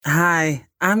Hi,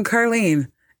 I'm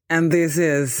Carlene, and this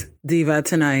is Diva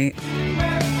Tonight.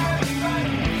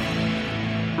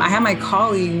 I had my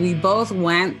colleague, we both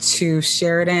went to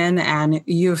Sheridan and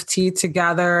U of T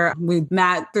together. We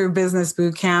met through business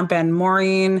boot camp, and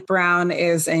Maureen Brown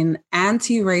is an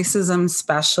anti-racism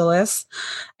specialist,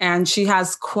 and she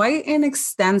has quite an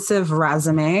extensive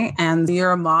resume. And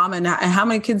you're a mom, and how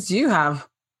many kids do you have?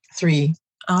 3.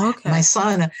 Oh, okay. My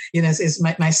son,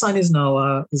 my son is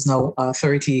now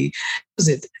 30.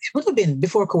 It would have been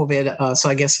before COVID. So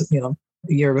I guess, a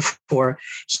year before.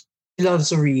 He loves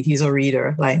to read. He's a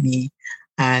reader like me.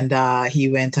 And he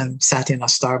went and sat in a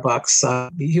Starbucks.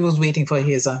 He was waiting for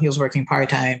he was working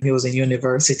part-time. He was in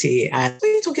university. And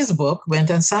he took his book,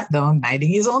 went and sat down, minding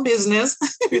his own business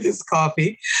with his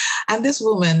coffee. And this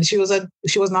woman, she was a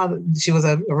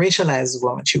racialized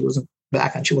woman. She wasn't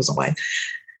Black and she wasn't white.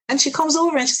 And she comes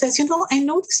over and she says, I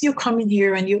noticed you come in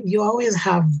here and you always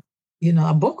have,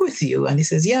 a book with you. And he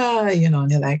says, yeah, and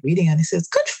they're like reading. And he says,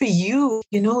 good for you.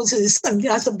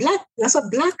 As a black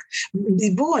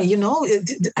boy,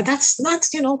 that's not,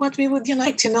 what we would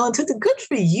like, good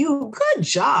for you. Good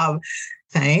job.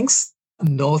 Thanks.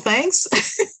 No, thanks.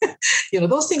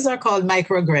 Those things are called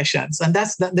microaggressions. And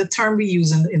that's the term we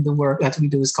use in the work that we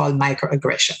do is called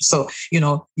microaggression. So,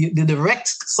 the direct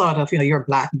sort of, you're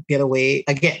Black, get away.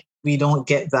 Again, we don't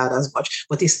get that as much,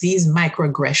 but it's these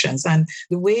microaggressions. And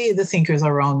the way the thinkers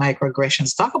around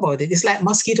microaggressions talk about it, it's like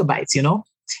mosquito bites,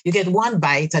 You get one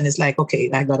bite and it's like,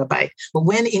 okay, I got a bite. But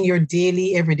when in your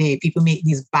daily, everyday, people make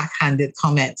these backhanded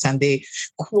comments and they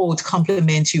quote,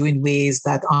 compliment you in ways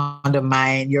that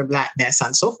undermine your Blackness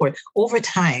and so forth, over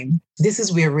time, this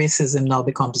is where racism now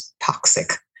becomes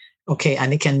toxic. Okay,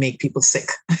 and it can make people sick,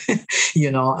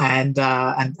 and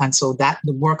so that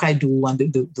the work I do and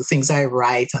the things I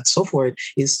write and so forth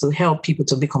is to help people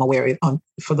to become aware.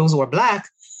 For those who are Black,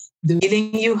 the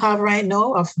feeling you have right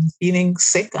now of feeling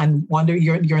sick and wonder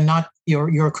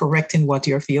you're correct in what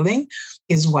you're feeling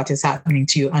is what is happening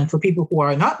to you. And for people who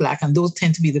are not Black, and those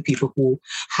tend to be the people who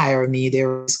hire me,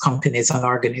 there's companies and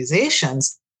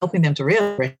organizations, helping them to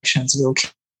realize will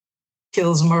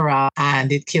kills morale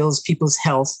and it kills people's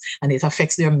health and it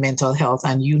affects their mental health.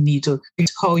 And you need to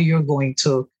how you're going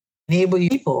to enable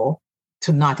people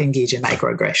to not engage in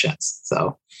microaggressions.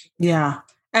 So, yeah.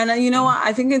 And you know what?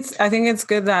 I think it's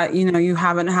good that, you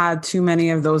haven't had too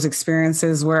many of those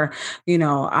experiences where,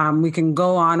 we can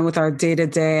go on with our day to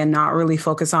day and not really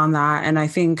focus on that. And I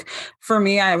think for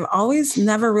me, I've always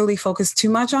never really focused too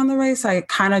much on the race. I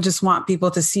kind of just want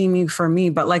people to see me for me.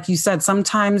 But like you said,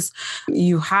 sometimes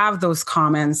you have those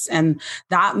comments and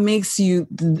that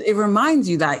it reminds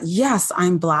you that, yes,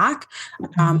 I'm Black.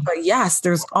 But yes,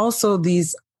 there's also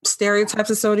these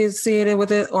stereotypes associated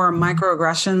with it or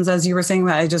microaggressions, as you were saying,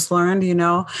 that I just learned,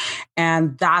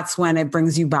 and that's when it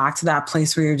brings you back to that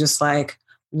place where you're just like,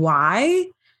 why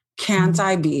can't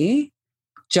I be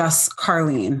just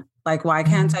Carlene? Like, why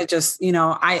can't I just,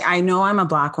 I know I'm a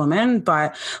Black woman,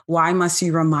 but why must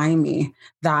you remind me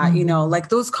that, like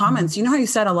those comments, how you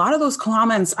said a lot of those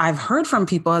comments I've heard from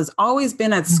people has always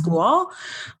been at school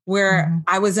where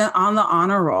I was on the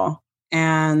honor roll.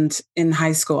 And in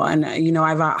high school, and,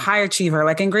 I'm a high achiever,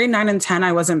 like in grade 9 and 10,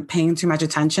 I wasn't paying too much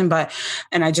attention,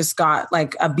 and I just got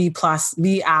like a B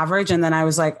average. And then I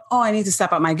was like, oh, I need to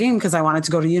step up my game because I wanted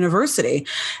to go to university.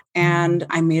 And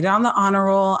I made it on the honor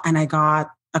roll and I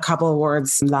got a couple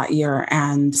awards that year.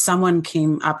 And someone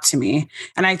came up to me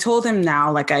and I told him now,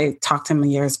 like I talked to him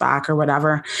years back or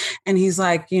whatever. And he's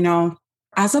like,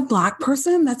 as a Black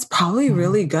person, that's probably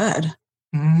really good.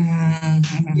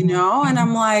 And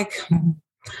I'm like,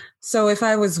 so if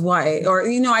I was white or,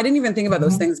 I didn't even think about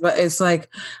those things, but it's like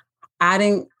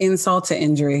adding insult to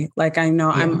injury. Like, I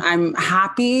know I'm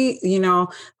happy,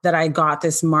 that I got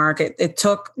this mark. It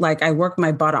took I worked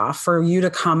my butt off for you to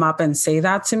come up and say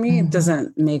that to me. It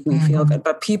doesn't make me feel good,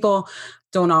 but people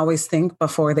don't always think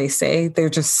before they say. They're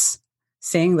just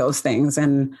saying those things.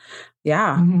 And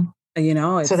so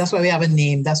that's why we have a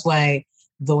name. That's why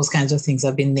those kinds of things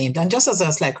have been named. And just as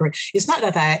us, it's not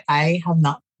that I have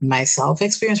not myself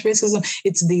experienced racism.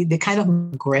 It's the kind of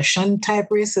aggression type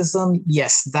racism.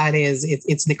 Yes, that is,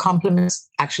 it's the compliment,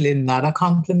 actually not a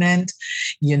compliment.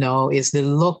 It's the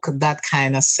look that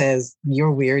kind of says,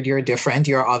 you're weird, you're different,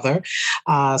 you're other.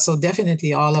 So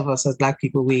definitely all of us as Black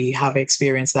people, we have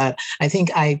experienced that. I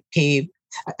think I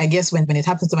guess when it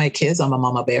happens to my kids, I'm a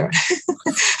mama bear.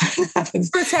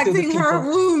 Protecting her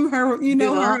womb, her.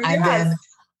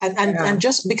 And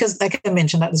just because, like I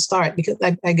mentioned at the start, because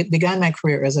I began my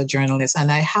career as a journalist,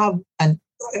 and I have,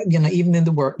 even in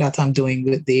the work that I'm doing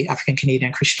with the African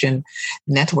Canadian Christian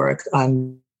Network,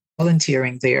 I'm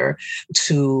volunteering there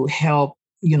to help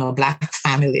Black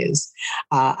families.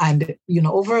 And,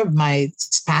 over my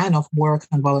span of work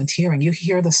and volunteering, you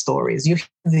hear the stories, you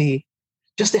hear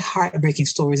just the heartbreaking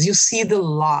stories. You see the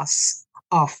loss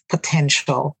of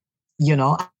potential,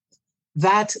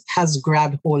 that has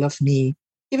grabbed hold of me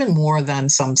even more than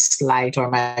some slight or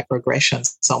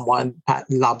microaggressions someone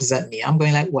lobs at me. I'm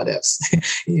going like, what else?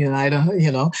 I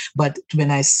don't, but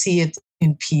when I see it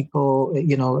in people,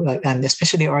 and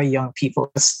especially our young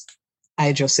people,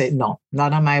 I just say, no,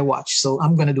 not on my watch. So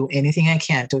I'm going to do anything I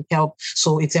can to help.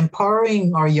 So it's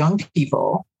empowering our young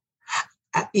people,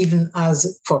 even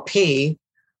as for pay,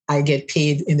 I get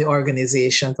paid in the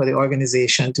organization for the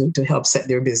organization to help set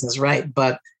their business right.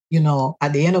 But,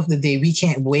 at the end of the day, we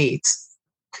can't wait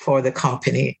for the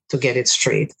company to get it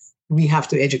straight. We have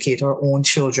to educate our own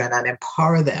children and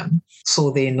empower them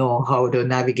so they know how to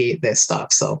navigate their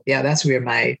stuff. So yeah, that's where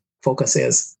my focus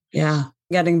is. Yeah.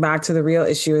 Getting back to the real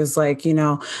issue is I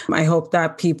hope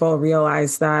that people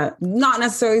realize that not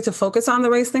necessarily to focus on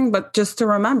the race thing, but just to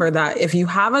remember that if you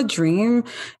have a dream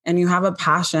and you have a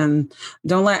passion,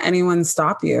 don't let anyone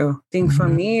stop you. I think for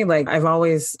me,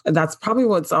 that's probably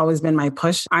what's always been my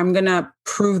push. I'm going to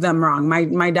prove them wrong.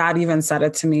 My dad even said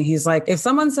it to me. He's like, if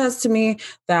someone says to me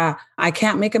that I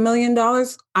can't make $1 million,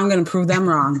 I'm going to prove them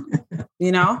wrong,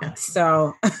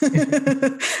 So,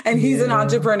 and he's an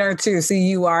entrepreneur too. So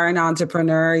you are an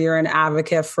entrepreneur, you're an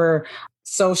advocate for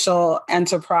social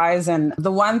enterprise. And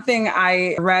the one thing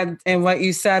I read in what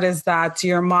you said is that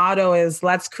your motto is,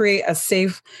 let's create a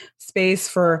safe space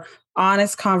for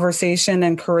honest conversation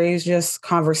and courageous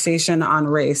conversation on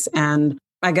race. And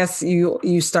I guess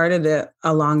you started it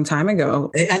a long time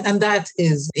ago. And that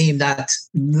is aimed at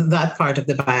that part of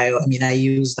the bio. I mean, I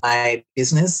use my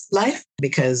business life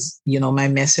because, my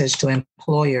message to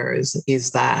employers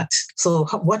is that, so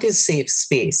what is safe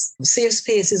space? Safe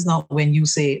space is not when you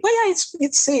say, well, yeah,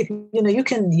 it's safe. You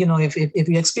can, if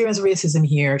you experience racism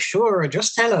here, sure,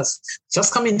 just tell us,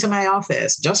 just come into my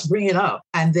office, just bring it up.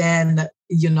 And then,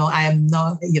 I am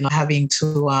not, having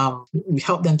to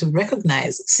help them to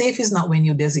recognize safe is not when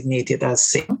you designate it as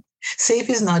safe. Safe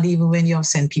is not even when you have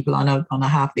sent people on a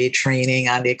half-day training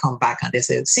and they come back and they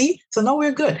say, see, so now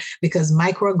we're good, because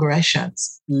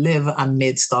microaggressions live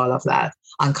amidst all of that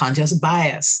unconscious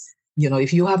bias.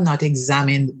 If you have not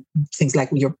examined things like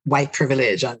your white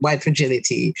privilege and white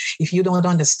fragility, if you don't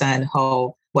understand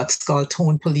how what's called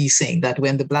tone policing, that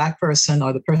when the Black person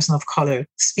or the person of color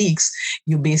speaks,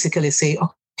 you basically say,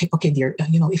 okay, dear,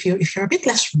 if you're a bit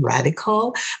less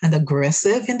radical and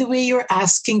aggressive in the way you're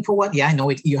asking for what, I know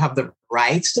it, you have the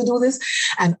right to do this.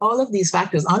 And all of these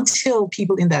factors, until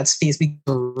people in that space begin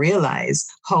to realize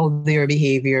how their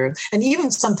behavior, and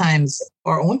even sometimes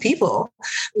our own people,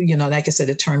 like I said,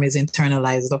 the term is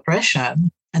internalized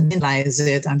oppression, and analyze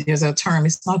it. And there's a term,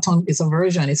 it's not tone, it's a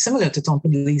version, it's similar to tone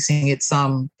policing. It's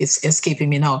escaping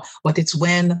me now, but it's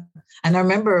when, and I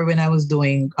remember when I was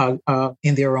doing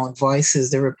In Their Own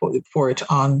Voices, the report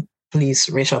on police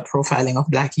racial profiling of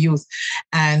Black youth.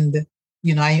 And,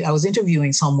 I was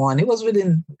interviewing someone, it was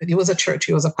a church,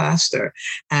 he was a pastor.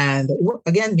 And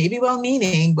again, maybe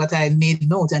well-meaning, but I made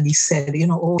note, and he said,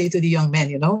 say to the young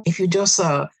men, if you just,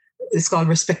 it's called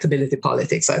respectability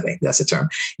politics, I think that's the term.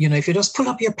 If you just pull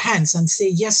up your pants and say,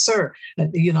 yes, sir,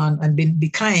 and be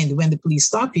kind when the police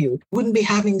stop you, wouldn't be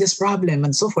having this problem,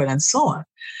 and so forth and so on.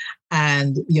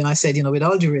 And, I said, with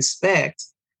all due respect,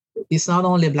 it's not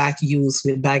only Black youth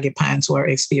with baggy pants who are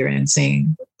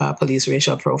experiencing police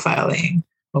racial profiling,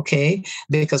 okay?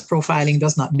 Because profiling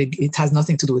it has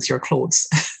nothing to do with your clothes,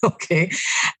 okay?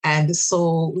 And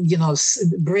so,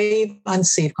 brave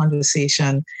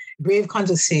conversation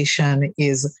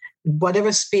is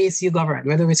whatever space you govern,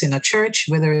 whether it's in a church,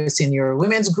 whether it's in your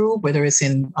women's group, whether it's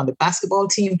on the basketball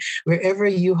team, wherever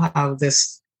you have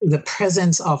the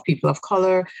presence of people of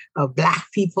color, of Black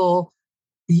people,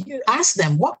 you ask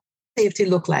them, what safety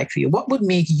look like for you? What would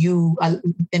make you,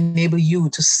 enable you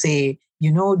to say,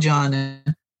 John,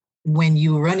 when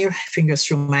you run your fingers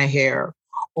through my hair,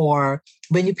 or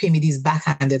when you pay me these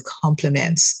backhanded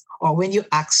compliments, or when you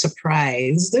act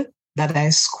surprised that I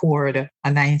scored a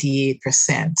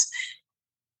 98%,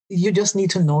 you just need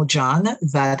to know, John,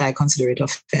 that I consider it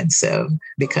offensive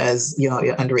because, you're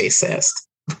racist.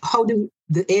 How do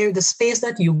the space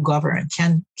that you govern,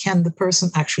 can the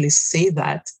person actually say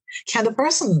that? Can the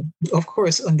person, of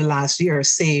course, in the last year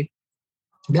say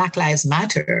Black Lives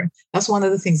Matter? That's one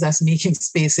of the things that's making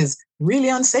spaces really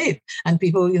unsafe. And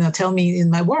people, tell me in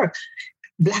my work,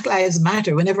 Black Lives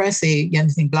Matter. Whenever I say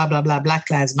anything, blah, blah, blah, Black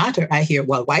Lives Matter, I hear,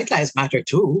 well, white lives matter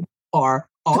too, or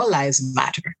all lives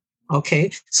matter.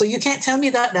 Okay. So you can't tell me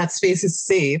that space is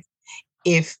safe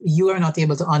if you are not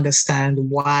able to understand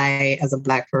why, as a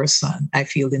Black person, I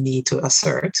feel the need to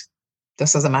assert,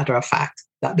 just as a matter of fact,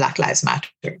 that Black Lives Matter.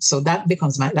 So that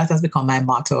has become my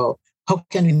motto. How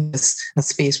can we miss a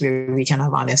space where we can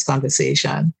have honest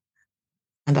conversation?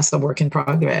 And that's a work in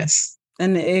progress.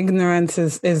 And ignorance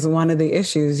is one of the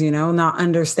issues, not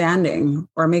understanding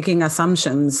or making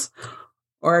assumptions,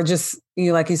 or just,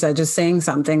 like you said, just saying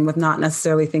something with not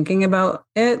necessarily thinking about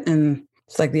it. And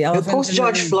it's like the elephant. Post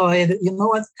George Floyd, you know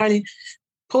what, Carly?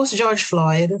 Post George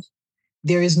Floyd,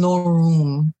 there is no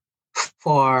room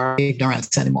for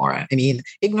ignorance anymore. I mean,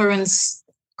 ignorance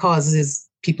causes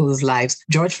people's lives.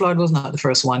 George Floyd was not the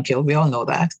first one killed. We all know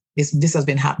that. This has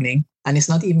been happening. And it's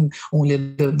not even only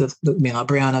the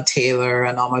Breonna Taylor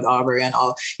and Ahmaud Arbery and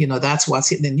all, that's what's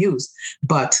hitting the news.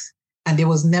 And there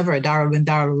was never when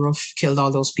Daryl Ruff killed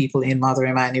all those people in Mother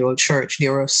Emanuel Church.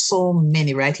 There were so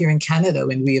many right here in Canada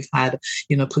when we've had,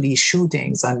 police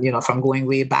shootings and, from going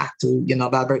way back to,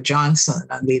 Albert Johnson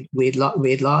and Wade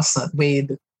Lawson,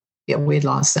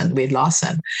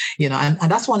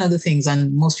 and that's one of the things.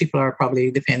 And most people are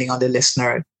probably, depending on the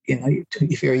listener,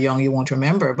 if you're young, you won't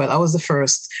remember, but that was the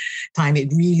first time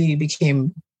it really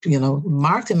became,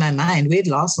 marked in my mind. Wade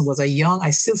Lawson was I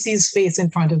still see his face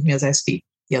in front of me as I speak.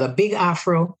 He had a big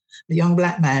afro, a young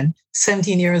Black man,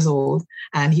 17 years old,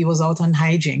 and he was out on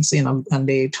hijinks, and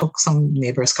they took some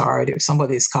neighbor's car or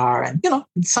somebody's car, and,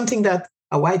 something that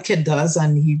a white kid does,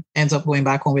 and he ends up going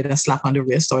back home with a slap on the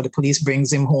wrist, or the police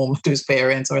brings him home to his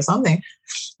parents or something.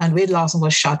 And Wade Lawson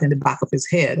was shot in the back of his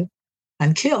head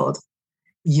and killed,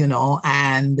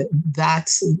 and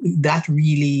that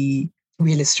really,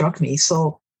 really struck me.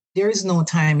 So there is no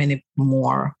time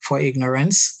anymore for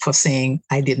ignorance, for saying,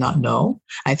 I did not know.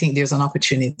 I think there's an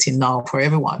opportunity now for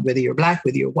everyone, whether you're Black,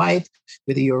 whether you're white,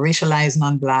 whether you're racialized,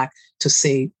 non-Black, to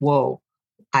say, whoa,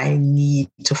 I need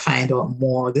to find out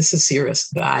more. This is serious.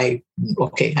 I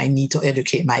need to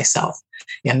educate myself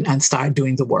and start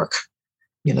doing the work.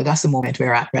 That's the moment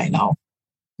we're at right now.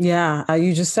 Yeah,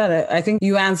 you just said it. I think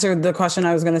you answered the question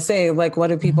I was going to say, like, what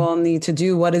do people need to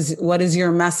do? What is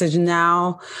your message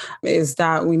now? Is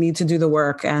that we need to do the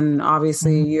work. And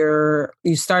obviously you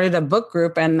started a book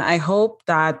group, and I hope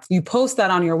that you post that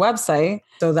on your website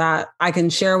so that I can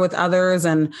share with others,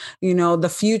 and, the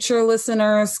future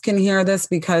listeners can hear this,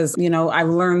 because, I've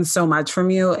learned so much from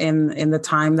you in the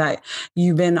time that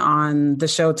you've been on the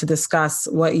show to discuss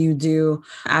what you do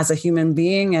as a human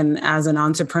being and as an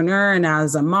entrepreneur and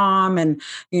as a mom. And,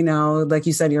 like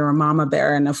you said, you're a mama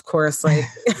bear. And of course, like,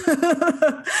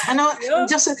 I know,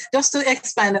 just to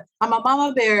expand, I'm a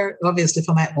mama bear, obviously,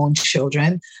 for my own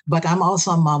children, but I'm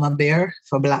also a mama bear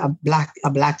for a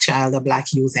Black child, a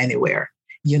Black youth anywhere,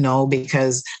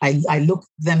 because I look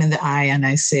them in the eye and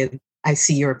I said, I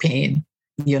see your pain,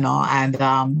 and your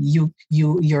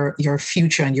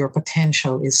future and your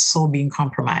potential is so being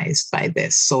compromised by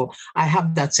this. So I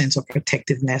have that sense of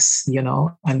protectiveness,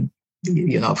 and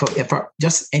for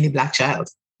just any Black child,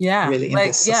 really, in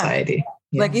this society.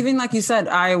 Yeah. Like, even like you said,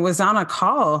 I was on a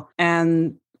call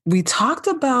and we talked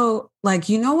about, like,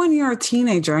 when you're a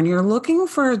teenager and you're looking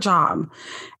for a job,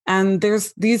 and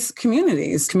there's these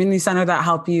community center that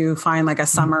help you find like a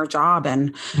summer job.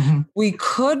 And we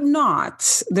could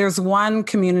not, there's one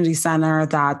community center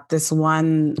that this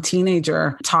one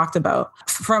teenager talked about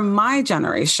from my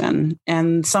generation,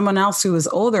 and someone else who was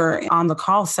older on the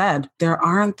call said, there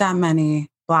aren't that many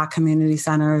Black community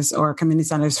centers or community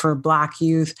centers for Black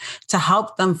youth to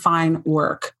help them find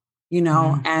work.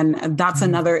 And that's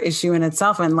another issue in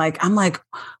itself. And like, I'm like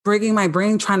breaking my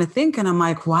brain trying to think, and I'm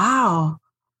like, wow,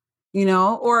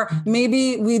 or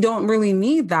maybe we don't really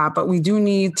need that, but we do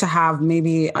need to have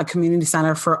maybe a community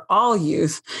center for all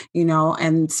youth,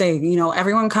 and say,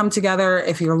 everyone come together.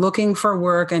 If you're looking for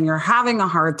work and you're having a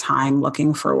hard time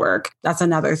looking for work, that's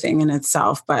another thing in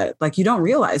itself. But like, you don't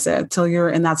realize it till you're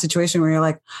in that situation where you're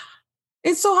like,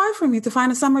 it's so hard for me to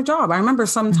find a summer job. I remember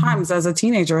sometimes as a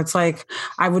teenager, it's like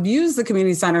I would use the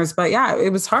community centers, but yeah,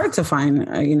 it was hard to find,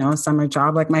 a summer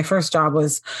job. Like my first job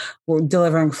was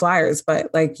delivering flyers,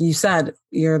 but like you said,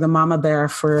 you're the mama bear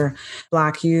for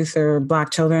Black youth or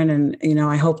Black children. And,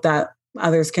 I hope that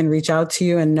others can reach out to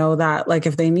you and know that, like,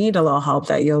 if they need a little help,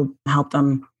 that you'll help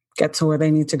them get to where they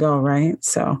need to go. Right.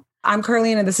 So I'm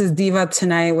Carlina. This is Diva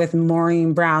Tonight with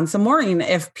Maureen Brown. So Maureen,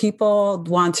 if people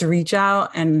want to reach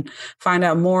out and find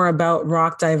out more about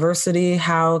Rock Diversity,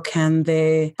 how can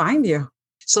they find you?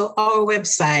 So our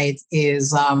website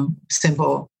is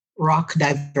simple,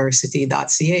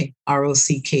 rockdiversity.ca,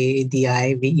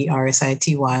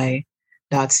 ROCKDIVERSITY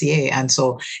And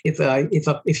so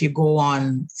if you go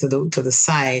on to the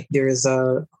site, there is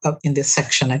in this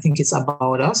section, I think it's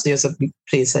about us. There's a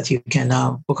place that you can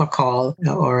book a call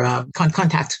or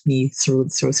contact me through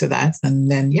that, and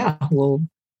then we'll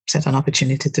set an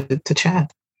opportunity to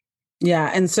chat.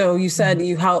 Yeah, and so you said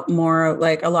you help more,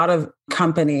 like a lot of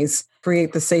companies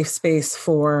create the safe space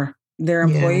for their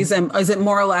employees. And is it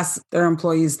more or less their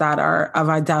employees that are of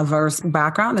a diverse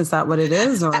background? Is that what it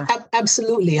is? Or?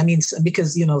 Absolutely. I mean,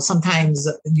 because, sometimes,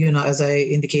 as I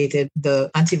indicated,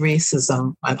 the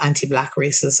anti-racism and anti-Black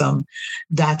racism,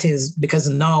 that is because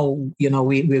now,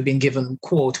 we've been given,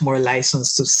 quote, more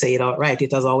license to say it outright.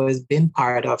 It has always been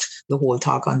part of the whole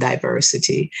talk on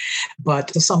diversity.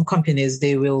 But some companies,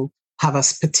 they will have a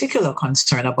particular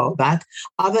concern about that.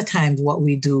 Other times, what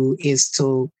we do is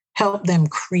to help them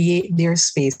create their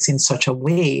space in such a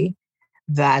way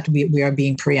that we are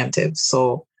being preemptive.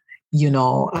 So,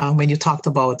 when you talked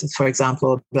about, for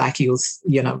example, Black youth,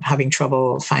 having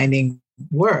trouble finding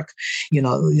work,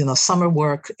 summer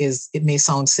work it may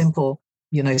sound simple,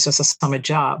 it's just a summer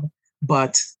job,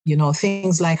 but,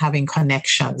 things like having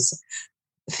connections,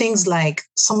 things like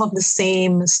some of the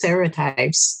same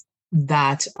stereotypes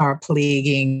that are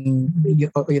plaguing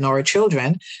our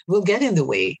children will get in the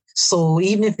way. So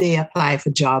even if they apply for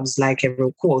jobs like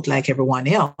everyone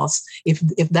else, if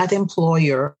that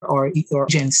employer or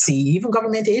agency, even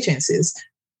government agencies,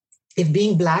 if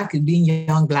being Black, being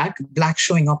young Black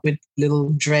showing up with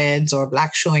little dreads or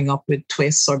Black showing up with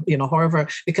twists or, however,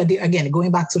 because again,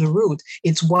 going back to the root,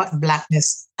 it's what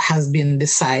Blackness has been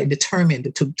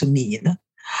determined to mean.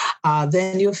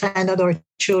 Then you'll find that our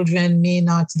children may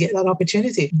not get that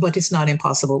opportunity, but it's not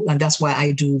impossible. And that's why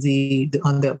I do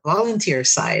on the volunteer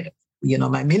side,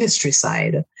 my ministry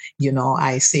side,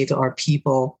 I say to our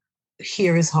people,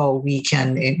 here is how we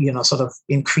can, sort of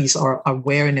increase our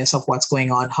awareness of what's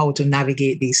going on, how to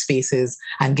navigate these spaces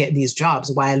and get these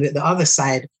jobs. While with the other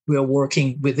side, we're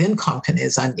working within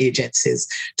companies and agencies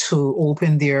to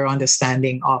open their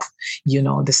understanding of,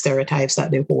 the stereotypes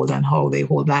that they hold and how they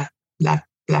hold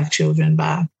Black children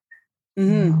back.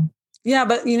 Mm-hmm. Yeah,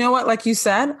 but you know what? Like you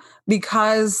said,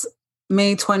 because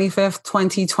May 25th,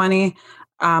 2020,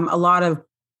 a lot of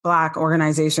Black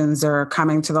organizations are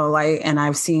coming to the light, and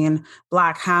I've seen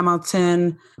Black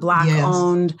Hamilton, Black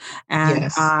owned,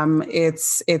 and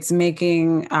it's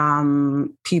making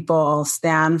people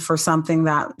stand for something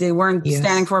that they weren't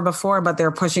standing for before, but they're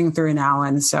pushing through now.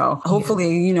 And so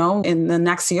hopefully, in the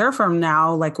next year from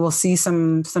now, like we'll see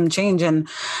some change. And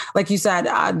like you said,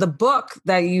 the book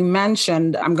that you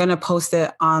mentioned, I'm going to post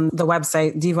it on the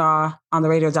website,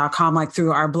 divaontheradio.com, like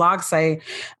through our blog site.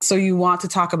 So you want to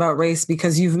talk about race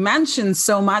because you've mentioned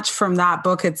so much from that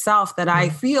book itself that I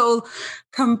feel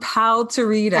compelled to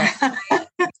read it.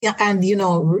 Yeah, and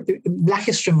Black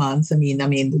History Month. I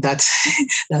mean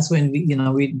that's when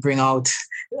we bring out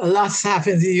a lot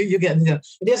happens. You get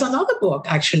there's another book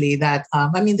actually that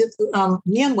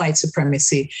Me and White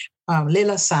Supremacy.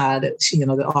 Layla Saad,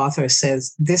 the author,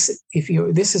 says this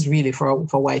is really for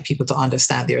white people to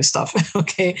understand their stuff,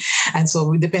 okay? And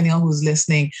so depending on who's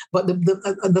listening, but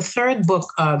the third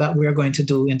book that we're going to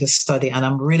do in this study, and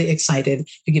I'm really excited.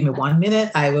 If you give me 1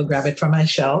 minute, I will grab it from my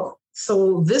shelf.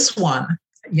 So this one,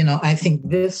 I think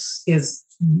this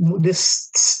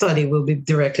study will be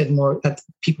directed more at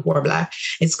people who are Black.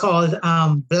 It's called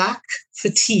Black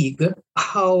Fatigue,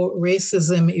 How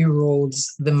Racism Erodes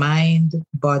the Mind,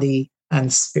 Body,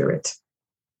 and Spirit.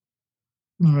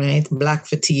 All right, Black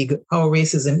Fatigue, How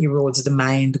Racism Erodes the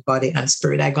Mind, Body, and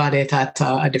Spirit. I got it at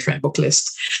a different book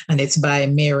list, and it's by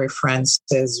Mary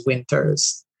Frances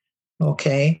Winters.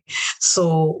 Okay.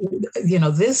 So,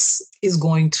 this is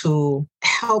going to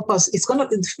help us. It's going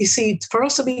to, for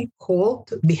us to be whole,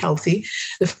 to be healthy,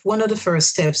 one of the first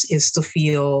steps is to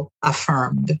feel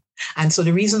affirmed. And so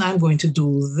the reason I'm going to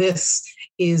do this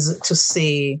is to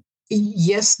say,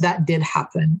 yes, that did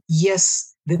happen.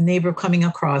 Yes, the neighbor coming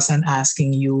across and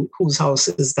asking you whose house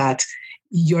is that,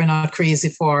 you're not crazy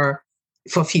for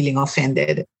feeling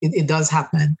offended. It does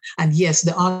happen. And yes,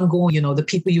 the ongoing, the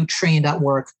people you trained at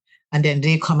work, and then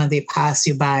they come and they pass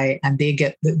you by and they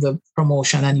get the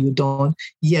promotion and you don't.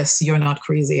 Yes, you're not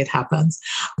crazy. It happens.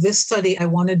 This study, I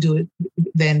want to do it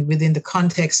then within the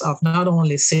context of not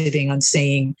only sitting and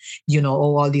saying,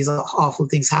 all these awful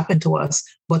things happen to us,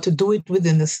 but to do it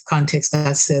within this context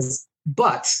that says,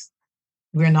 but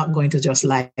we're not going to just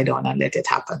lie down and let it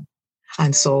happen.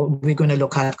 And so we're going to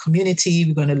look at community,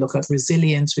 we're going to look at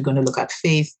resilience, we're going to look at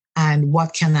faith. And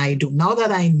what can I do? Now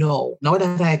that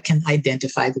I can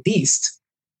identify the beast,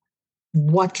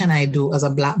 what can I do as a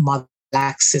Black mother,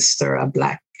 Black sister, a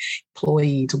Black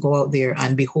employee to go out there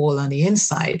and be whole on the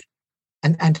inside?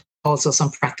 and also some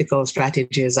practical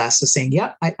strategies as to saying,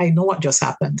 yeah, I know what just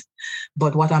happened,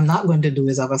 but what I'm not going to do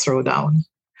is have a throwdown.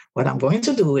 What I'm going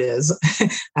to do is,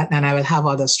 and I will have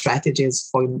other strategies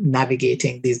for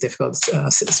navigating these difficult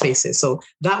spaces. So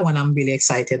that one I'm really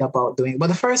excited about doing. But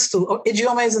the first two,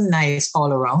 Ijeoma is nice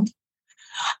all around.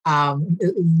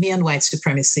 Me and white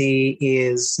supremacy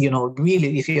is,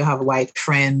 really, if you have white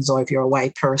friends or if you're a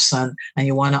white person and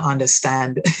you want to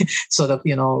understand sort of,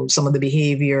 some of the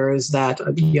behaviors that,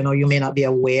 you may not be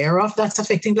aware of that's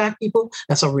affecting Black people,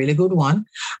 that's a really good one.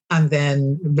 And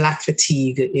then Black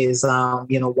fatigue is,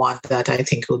 one that I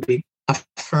think will be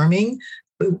affirming,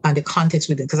 and the context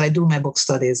within, because I do my book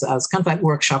studies as kind of like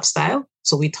workshop style.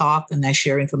 So we talk and I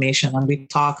share information, and we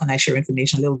talk and I share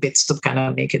information, little bits to kind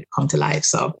of make it come to life.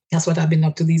 So that's what I've been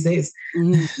up to these days.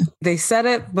 They said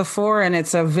it before, and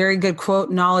it's a very good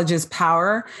quote: knowledge is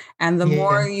power. And the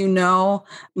more you know,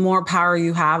 more power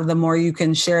you have, the more you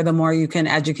can share, the more you can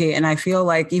educate. And I feel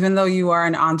like even though you are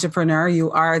an entrepreneur, you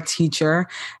are a teacher,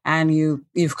 and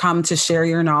you've come to share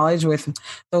your knowledge with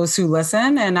those who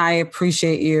listen. And I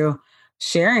appreciate you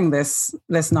sharing this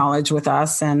knowledge with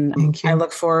us. And I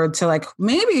look forward to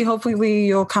hopefully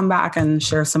you'll come back and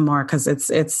share some more, because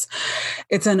it's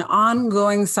an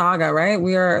ongoing saga, right?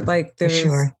 We are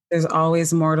there's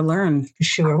always more to learn.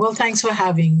 Sure. Well, thanks for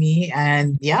having me.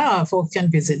 And folks can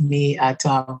visit me at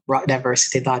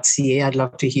rockdiversity.ca. I'd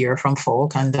love to hear from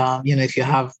folk. And, if you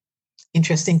have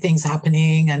interesting things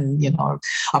happening and,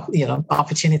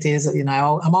 opportunities,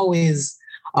 I'm always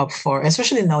up for,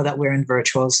 especially now that we're in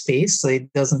virtual space, so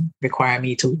it doesn't require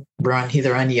me to run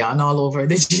hither and yon all over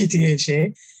the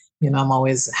GTHA. I'm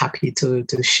always happy to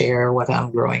share what I'm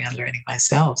growing and learning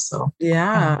myself. So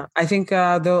I think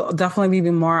there'll definitely be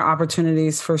more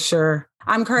opportunities for sure.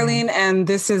 I'm Carlene, and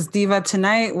this is Diva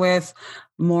Tonight with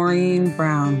Maureen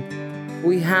Brown.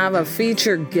 We have a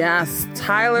featured guest,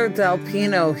 Tyler Del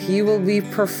Pino. He will be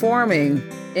performing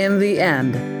In the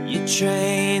End. Your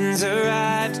train's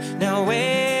arrived, now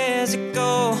where's it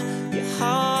go? Your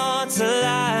heart's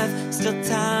alive, still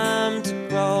time to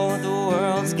grow. The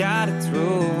world's got its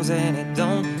rules and it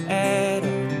don't add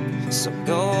up, so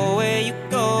go where you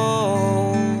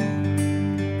go.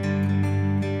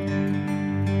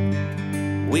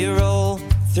 We roll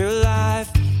through life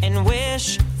and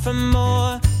wish for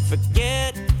more.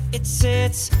 Forget it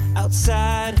sits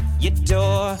outside your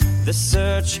door. The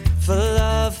search for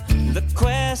love, the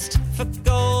quest for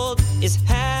gold is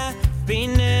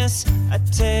happiness. A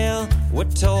tale we're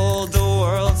told. The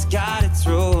world's got its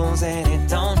rules and it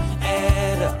don't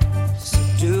add up, so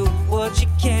do what you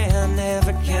can,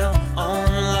 never count on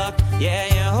luck. Yeah,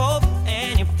 you hope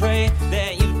and you pray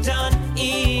that you've done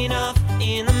enough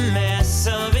in the mess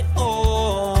of it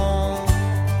all.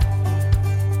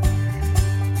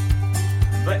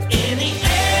 But in the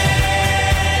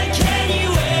end, can you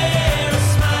wear a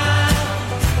smile?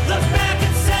 Look back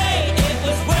and say it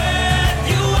was worth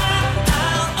your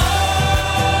while.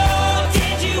 Oh,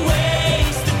 did you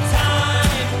waste the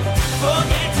time?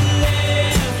 Forget to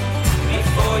live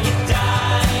before you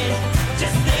died.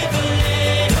 Just live a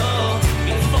little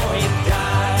before you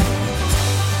die.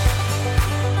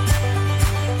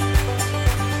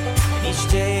 Each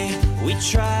day we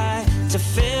try to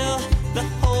fill the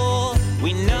hole.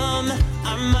 We numb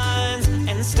our minds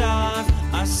and starve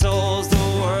our souls. The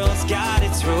world's got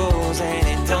its rules and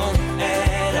it don't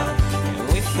add up.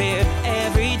 And we fear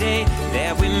every day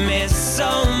that we miss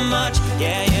so much.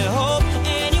 Yeah, you hope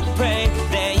and you pray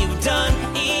that you've done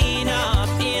enough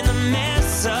in the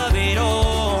mess of it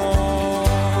all.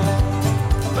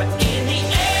 But in the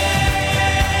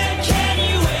end, can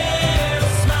you wear a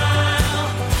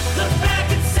smile? Look back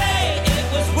and say it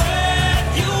was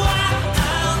worth your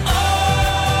while.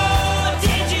 Oh,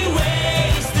 did you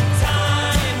waste the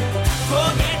time?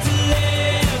 Forget to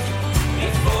live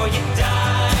before you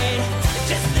died.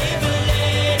 Just live a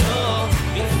little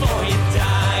before you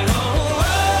die. Oh,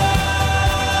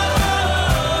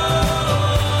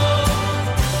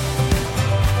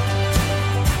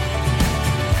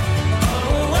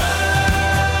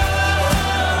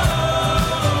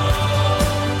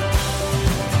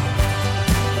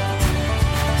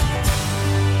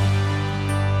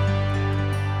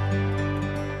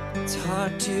 it's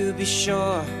hard to be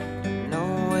sure,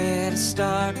 know where to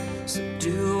start. So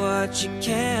do what you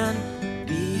can,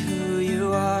 be who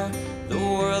you are. The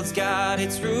world's got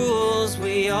its rules,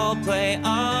 we all play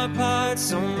our part.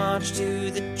 So march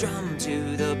to the drum,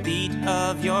 to the beat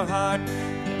of your heart.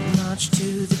 March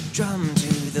to the drum,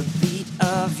 to the beat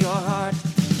of your heart.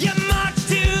 You march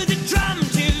to the drum,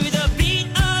 to the beat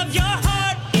of your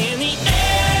heart. In the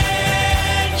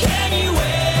end, can you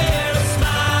wear a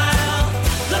smile?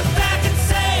 Look back and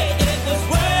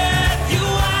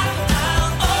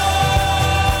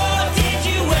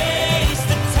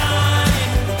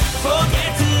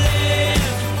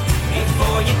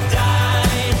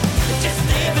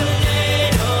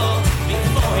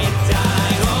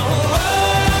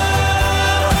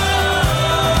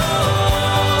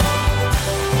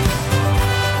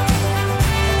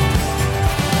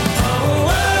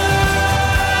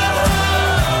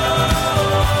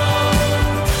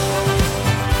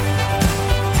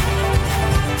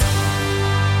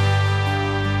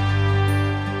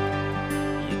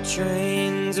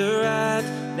train's arrived.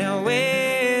 Now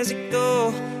where's it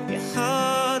go? Your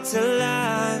heart's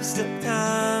alive, still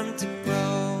time to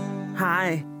grow.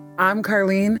 Hi, I'm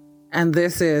Carlene, and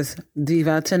this is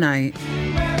Diva Tonight.